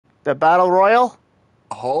The battle royal?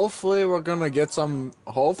 Hopefully we're gonna get some.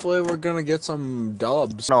 Hopefully we're gonna get some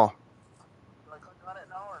dubs. No.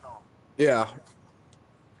 Yeah,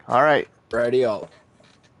 All right. ready up.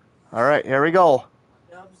 All right. Here we go.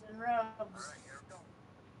 Dubs and rubs.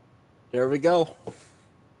 Here we go.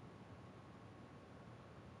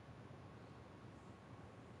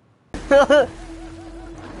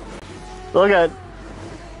 Look at.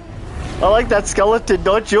 I like that skeleton,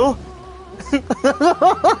 don't you?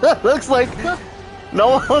 Looks like.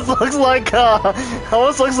 No, almost looks like.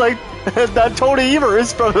 Almost looks like that Tony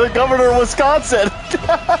Evers from the governor of Wisconsin.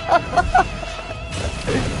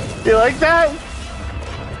 You like that?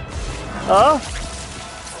 Huh?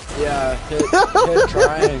 Yeah, hit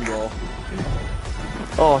triangle.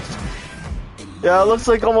 Oh. Yeah, it looks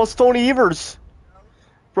like almost Tony Evers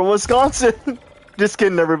from Wisconsin. Just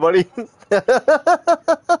kidding, everybody.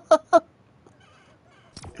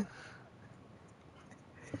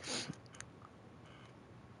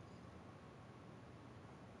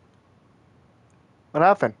 What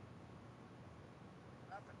happened?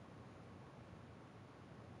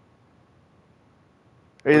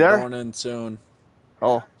 Are you We're there? going in soon.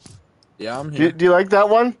 Oh. Yeah, I'm Do here. you like that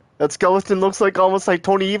one? That skeleton looks like almost like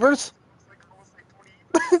Tony Evers?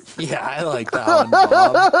 Yeah, I like that one,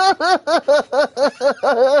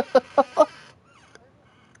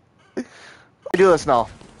 Bob. Do this now.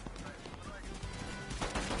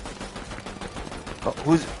 Oh,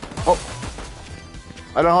 who's... Oh.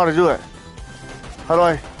 I don't know how to do it. How do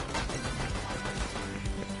I...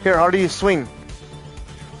 Here, how do you swing?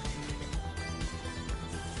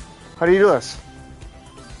 How do you do this?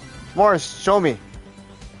 Morris, show me.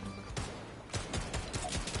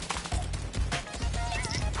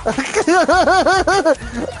 I'm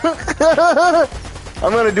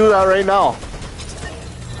gonna do that right now.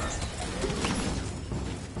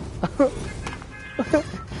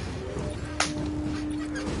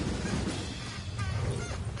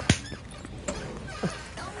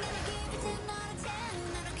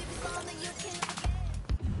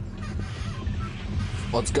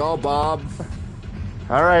 Let's go, Bob.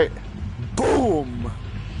 All right. Boom.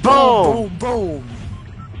 Boom. Boom, boom.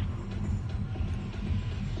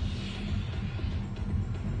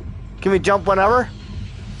 Can we jump whenever?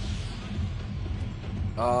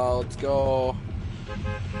 Let's go.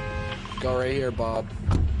 Go right here, Bob.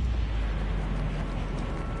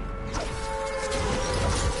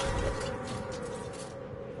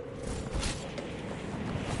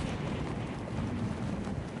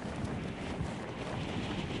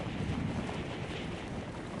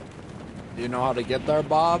 Do you know how to get there,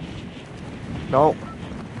 Bob? No.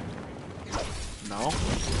 No?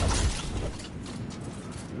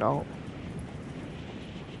 No.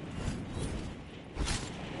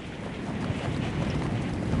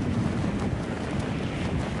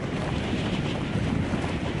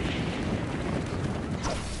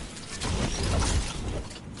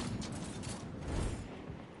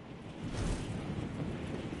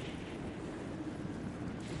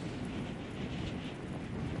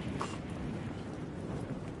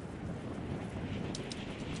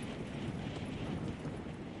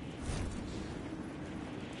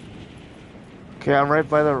 Okay, I'm right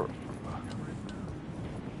by the...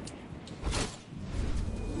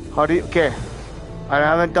 How do you... Okay. I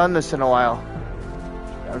haven't done this in a while.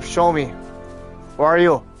 Show me. Where are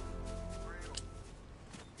you?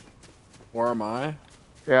 Where am I?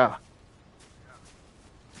 Yeah.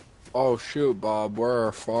 Oh, shoot, Bob.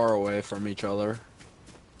 We're far away from each other.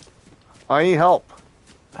 I need help.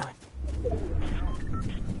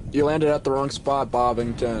 You landed at the wrong spot,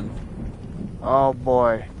 Bobbington. Oh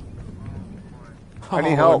boy. I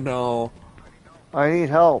need Oh, help. no. I need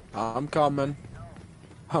help. I'm coming.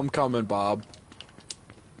 I'm coming, Bob.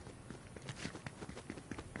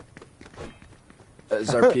 Is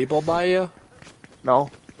there people by you? No.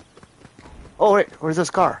 Oh wait, where's this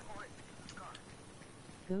car?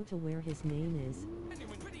 Go to where his name is.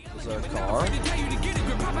 Is there a car?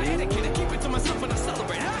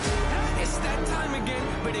 It's that time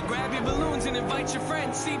again. Better grab your balloons and invite your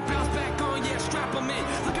friends. Seatbelts back on, yeah, strap them in.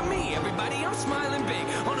 Look at me, everybody, I'm smiling big.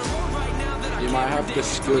 On the road right now that I You might have to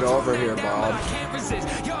scoot over here, Bob. can't resist.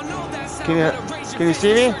 Y'all know that sound. Can you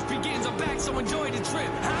see me? Begins, I'm back, so enjoy the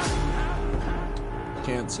trip.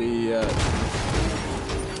 Can't see yet.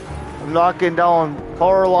 I'm knocking down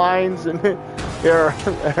power lines and here,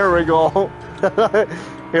 there we go.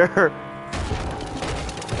 Here.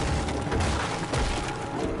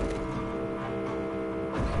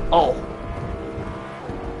 Oh.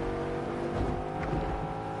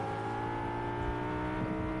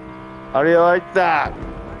 How do you like that?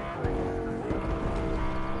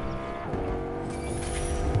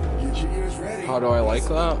 How do I like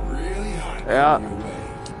that? Yeah.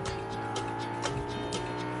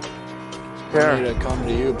 I need Here. to come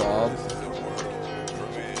to you, Bob.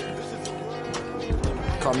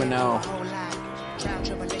 Coming now.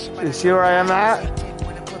 You see where I am at?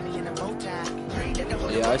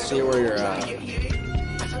 Yeah, I see where you're at.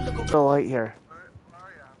 The light here.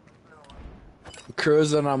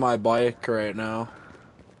 Cruising on my bike right now.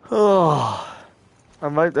 Oh,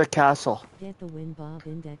 I'm at the castle. Get the win, Bob.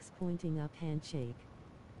 Index pointing up, handshake.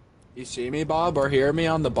 You see me, Bob, or hear me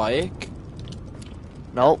on the bike?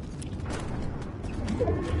 Nope.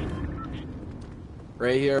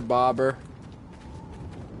 Right here, Bobber.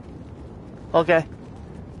 Okay.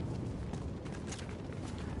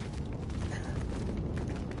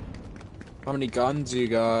 How many guns you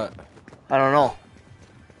got? I don't know.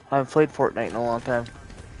 I haven't played Fortnite in a long time.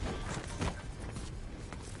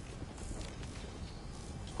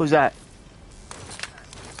 Who's that?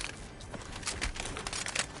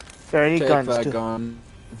 There, I need Take guns that too. gun.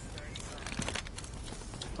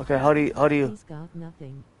 Okay, how do you? He's got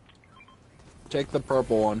nothing. Take the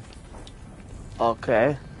purple one.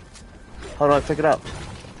 Okay. How do I pick it up?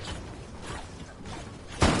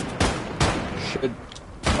 Should.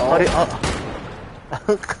 How do you,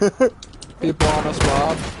 People on us,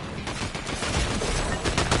 Bob.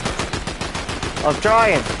 I'm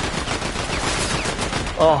trying.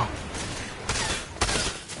 Oh.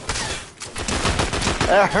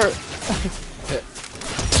 That hurt.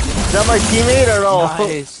 Is that my teammate or no?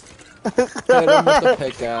 Nice. Hit him with the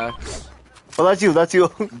pickaxe. Oh, that's you. That's you.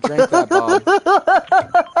 Drink that, Bob.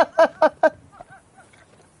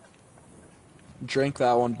 Drink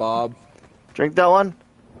that one, Bob. Drink that one.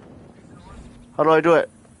 How do I do it?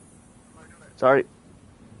 Sorry.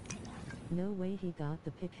 No way he got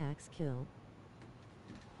the pickaxe kill.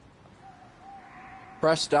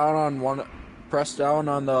 Press down on one. Press down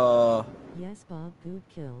on the Yes, Bob. Good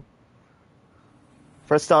kill.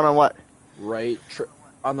 Press down on what? right.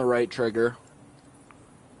 On the right trigger.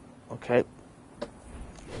 Okay.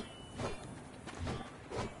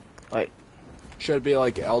 Wait. Should be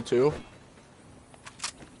like L2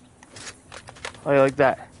 How do you like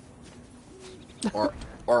that? or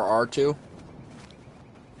R2.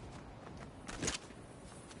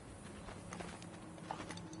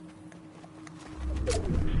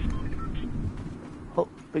 Oh,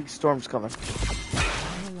 big storm's coming.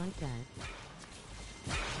 I don't like that.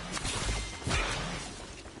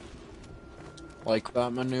 Like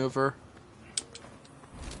that maneuver.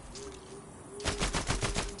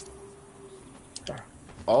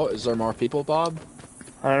 Oh, is there more people, Bob?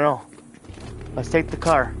 I don't know. Let's take the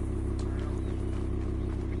car.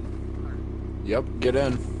 Yep, get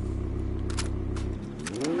in.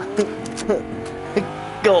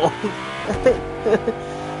 Go.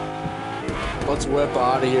 Let's whip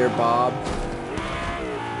out of here, Bob.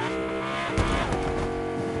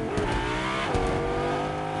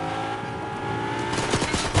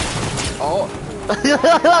 Oh,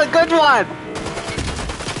 Good one.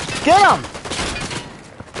 Get him.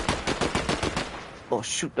 Oh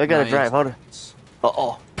shoot! I gotta nice. drive. How to? Uh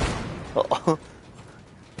oh.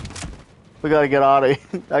 We gotta get out of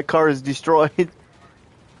here. That car is destroyed. I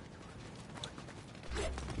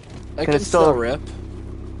Can can it still- still rip.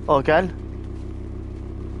 Oh, again?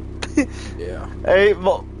 Yeah. Hey,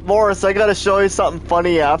 Morris, I gotta show you something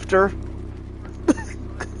funny after.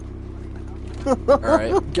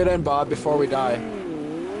 Alright, get in, Bob, before we die.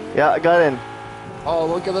 Yeah, I got in. Oh,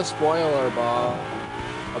 look at the spoiler, Bob.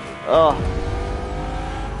 Oh.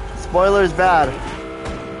 Spoiler's bad.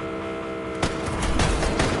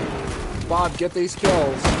 Bob, get these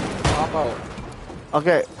kills. Pop out.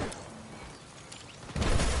 Okay.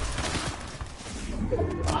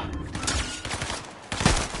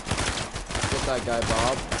 Get that guy,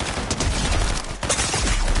 Bob.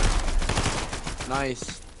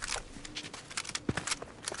 Nice.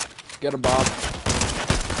 Get him, Bob.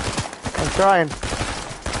 I'm trying.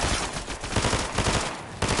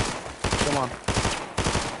 Come on.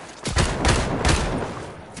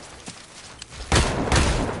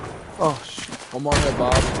 Oh, shoot. One more hit,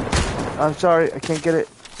 Bob. I'm sorry. I can't get it.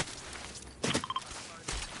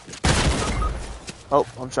 Oh,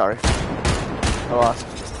 I'm sorry. I lost.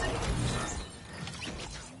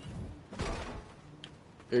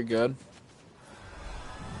 You're good.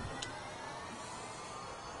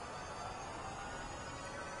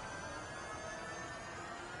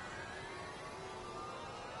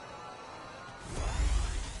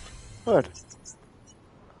 Good.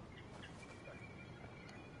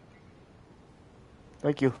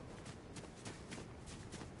 Thank you.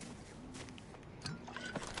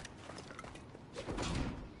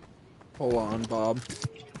 Hold on, Bob.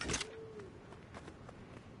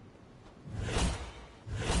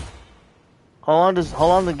 How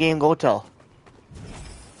long the game go till?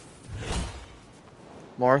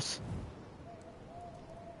 Morris?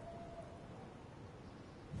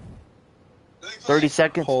 30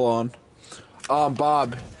 seconds? Hold on.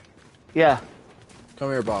 Bob. Yeah. Come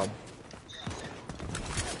here, Bob.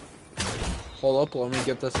 Hold up, let me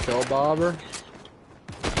get this kill, Bobber.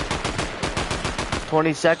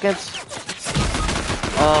 20 seconds?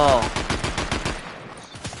 Oh.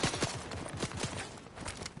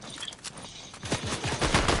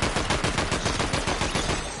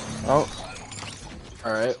 Oh.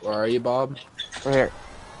 Alright, where are you, Bob? Right here.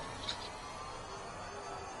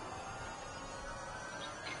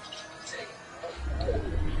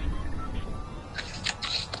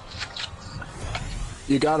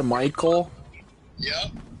 You got a Michael?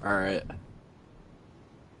 Yep. Alright.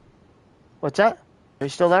 What's that? Are you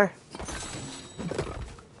still there?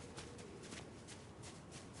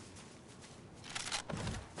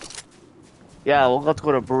 Yeah, we'll have to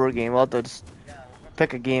go to a Brewer game. We'll have to just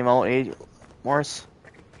pick a game out, eh, Morris?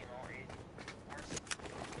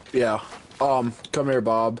 Yeah. Come here,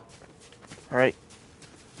 Bob. Alright.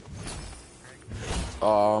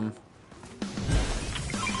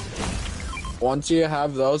 Once you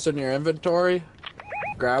have those in your inventory,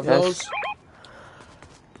 grab Yes. those.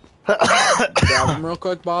 Grab them real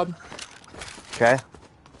quick, Bob. Okay.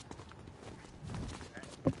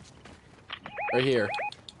 Right here.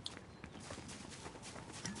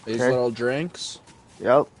 These Okay. little drinks.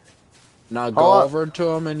 Yep. Now go Hold up. over to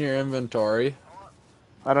them in your inventory.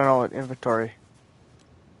 I don't know what inventory.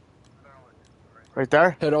 Right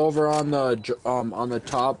there? Hit over on the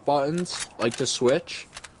top buttons, like to switch.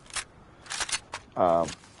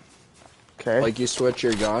 Okay. Like you switch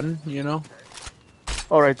your gun, you know?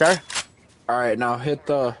 Oh, right there? Alright, now hit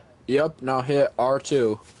the... Yep, now hit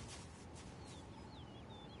R2.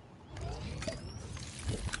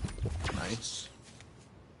 Nice.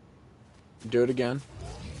 Do it again.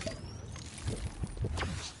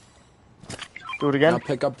 Do it again? Now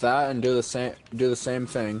pick up that and do the same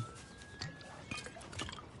thing.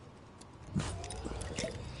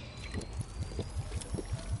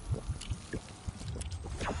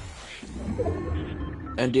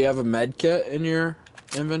 And do you have a med kit in your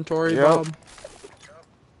inventory, Yep. Bob?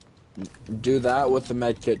 Do that with the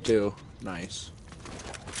med kit too. Nice.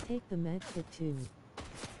 Take the med kit too.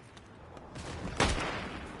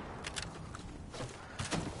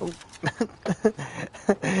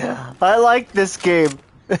 I like this game.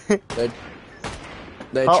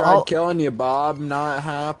 They How- tried how- killing you, Bob. Not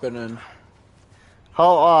happening.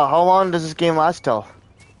 How long does this game last till?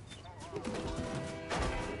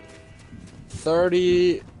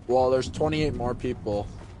 30. Well, there's 28 more people.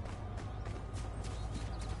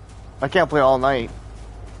 I can't play all night.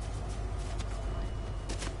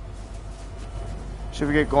 Should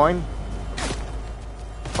we get going?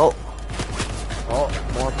 Oh, Oh,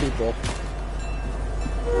 more people.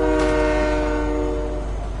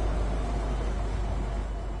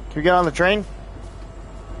 can we get on the train?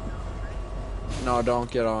 No, don't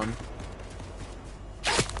get on.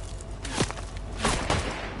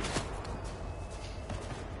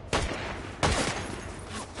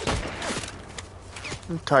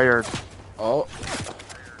 I'm tired. Oh.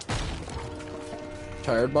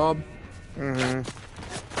 Tired, Bob? Mm-hmm.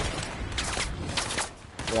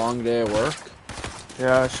 Long day at work?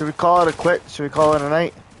 Yeah, should we call it a quit? Should we call it a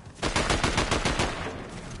night?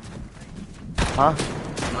 Huh?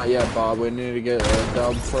 Not yet, Bob. We need to get a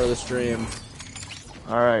dub for the stream.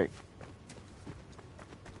 Alright.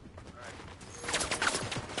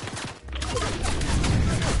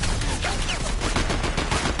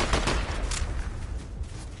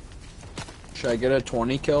 Should I get a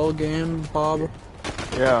 20 kill game, Bob?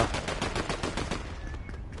 Yeah.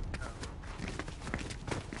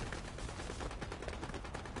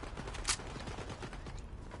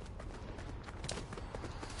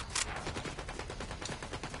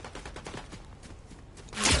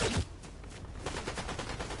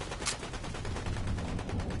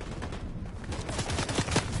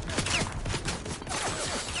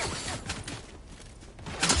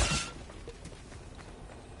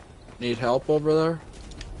 Need help over there?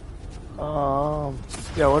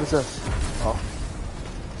 Yeah, what is this? Oh.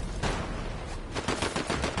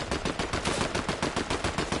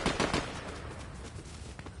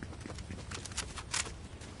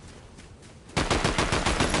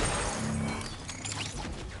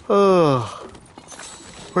 Oh.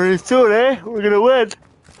 Pretty soon, eh? We're gonna win.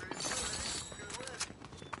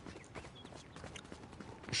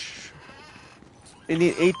 We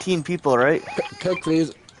need 18 people, right?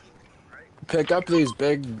 Pick up these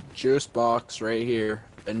big juice box right here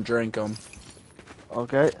and drink them.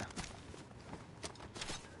 Okay.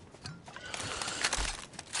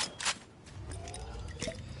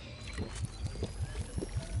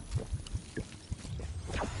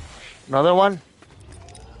 Another one?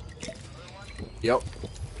 Yep.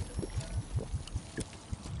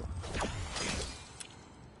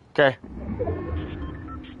 Okay.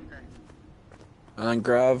 And then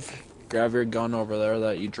grab your gun over there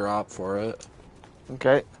that you dropped for it.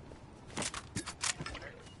 Okay.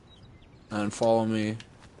 And follow me.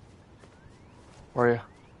 Where are you?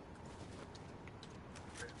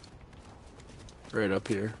 Right up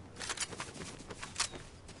here.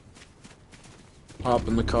 Hop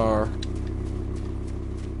in the car. Down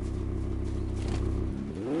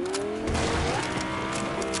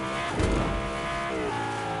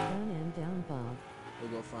and down, Bob.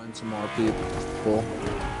 We'll go find some more people.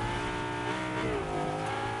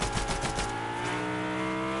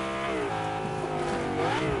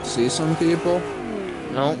 See some people?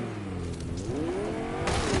 No.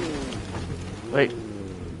 Wait.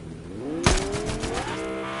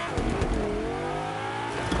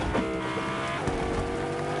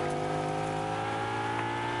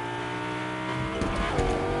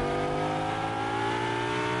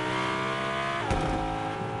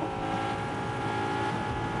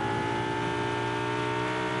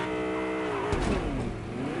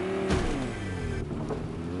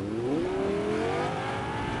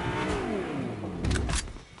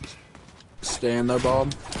 Stay in there,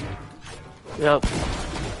 Bob. Yep.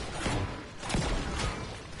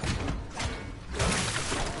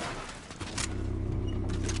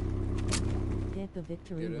 Get the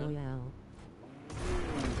victory Get in. royale.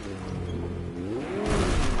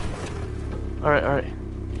 Alright, alright.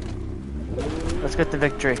 Let's get the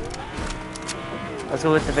victory. Let's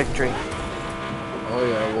go with the victory. Oh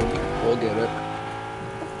yeah, we'll get it.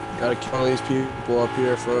 Gotta kill these people up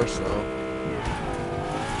here first, though.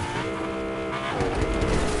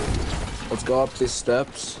 Let's go up these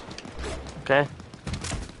steps. Okay.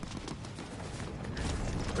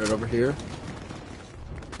 Right over here.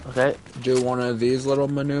 Okay. Do one of these little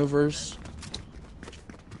maneuvers.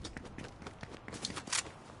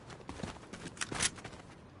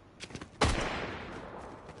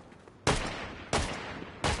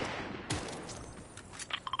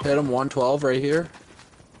 Hit him 112 right here.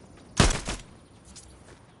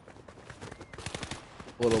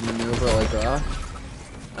 Little maneuver like that.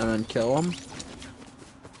 And then kill him.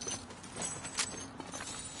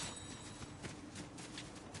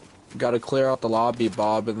 Gotta clear out the lobby,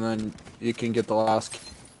 Bob, and then you can get the last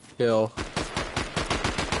kill.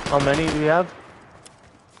 How many do we have?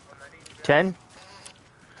 10?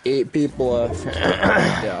 8 people left.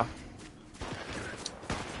 Yeah.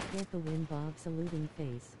 Get the win, Bob. Saluting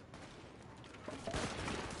face.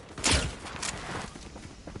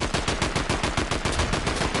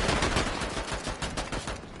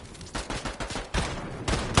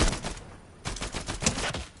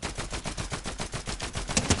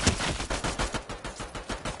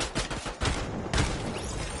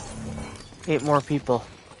 Eight more people.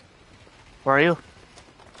 Where are you?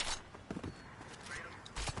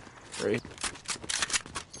 Right.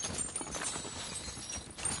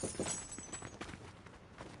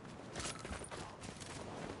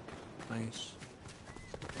 Nice.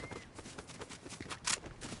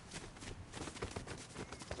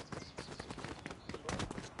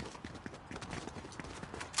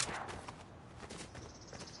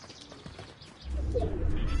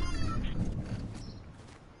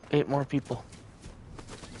 Eight more people.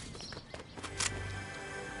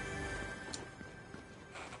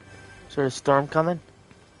 Is there a storm coming?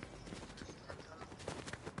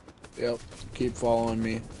 Yep. Keep following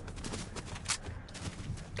me.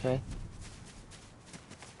 Okay.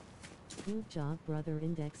 Good job, brother.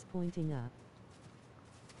 Index pointing up.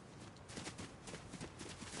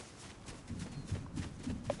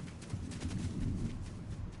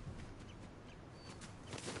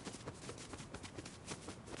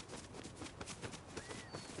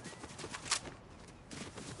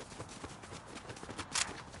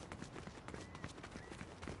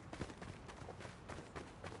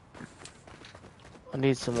 I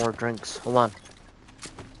need some more drinks. Hold on.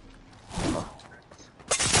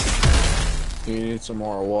 You need some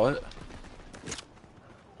more what?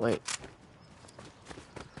 Wait.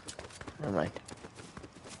 Never mind.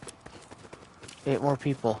 8 more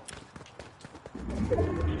people.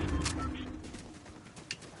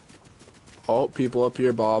 Oh, people up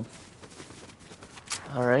here, Bob.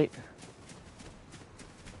 Alright.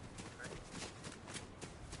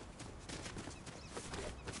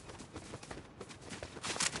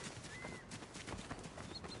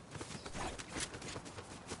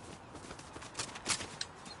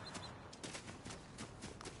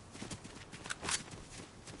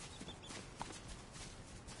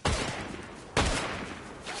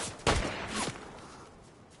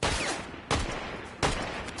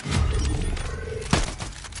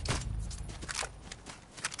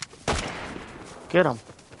 Get him.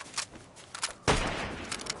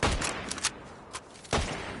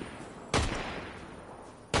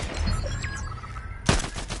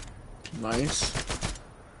 Nice.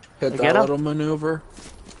 Hit I that get him? little maneuver.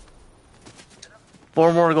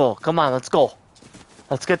 4 more to go. Come on, let's go.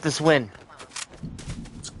 Let's get this win.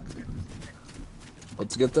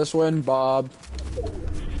 Let's get this win, Bob.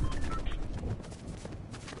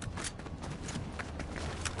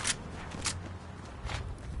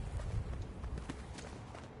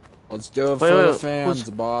 Let's do it for the fans,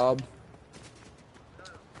 Bob.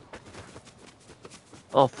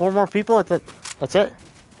 Oh, 4 more people? That's it?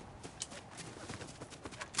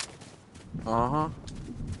 Uh-huh.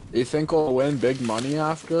 You think we'll win big money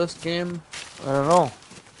after this game? I don't know.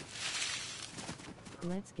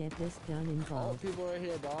 Let's get this done All involved. people right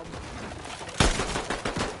here, Bob.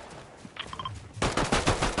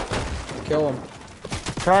 Kill him.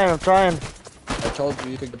 I'm trying. I told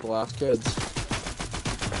you could get the last kids.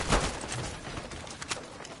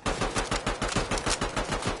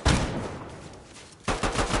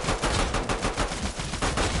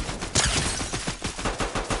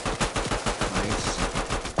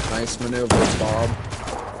 Nice maneuvers, Bob.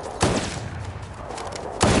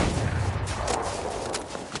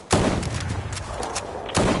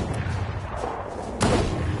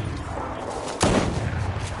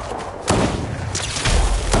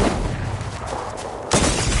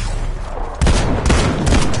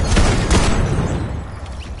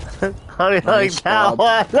 How do you Nice, like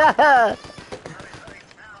that one?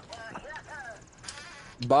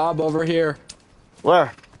 Bob, over here.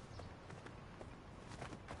 Where?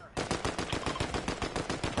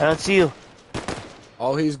 I don't see you.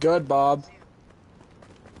 Oh, he's good, Bob.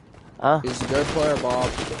 Huh? He's a good player, Bob.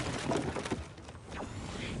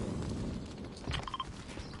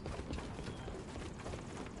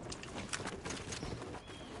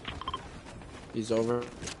 He's over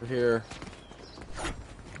here.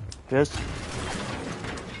 Yes.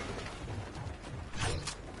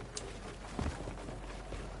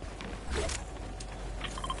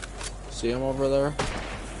 See him over there?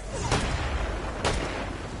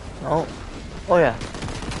 Oh. Oh yeah.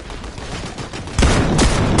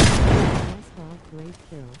 Nice Bob, great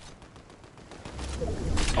kill.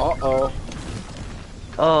 Uh-oh.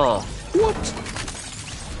 Oh. What?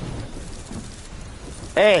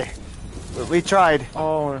 Hey. We tried.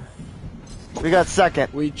 Oh, We got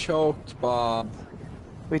second. we choked, Bob.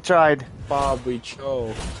 We tried. Bob, we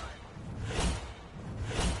choked.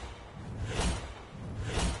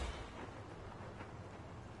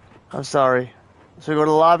 I'm sorry. So we go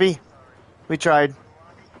to the lobby? We tried.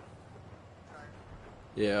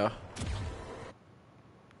 Yeah.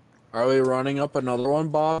 Are we running up another one,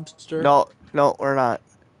 Bobster? No, we're not.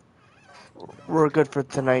 We're good for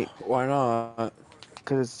tonight Why not?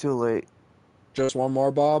 because it's too late. Just one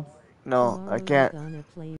more, Bob? No, Tomorrow I we're can't. gonna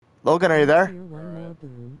play. Logan, are you there? Here, one more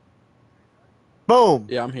boom. Boom.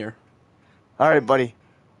 Yeah, I'm here. All right, buddy.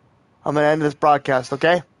 I'm gonna end this broadcast.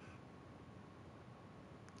 Okay.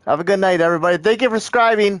 Have a good night, everybody. Thank you for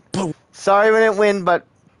subscribing. Boom. Sorry we didn't win, but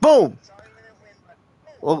boom.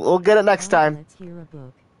 We'll get it next Bob, time. let's hear a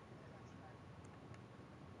book.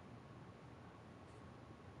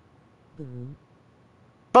 Boom.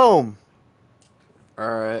 Boom.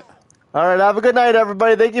 Alright. All right. Have a good night,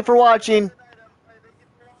 everybody. Thank you for watching.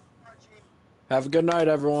 Have a good night,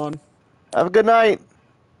 everyone. Have a good night.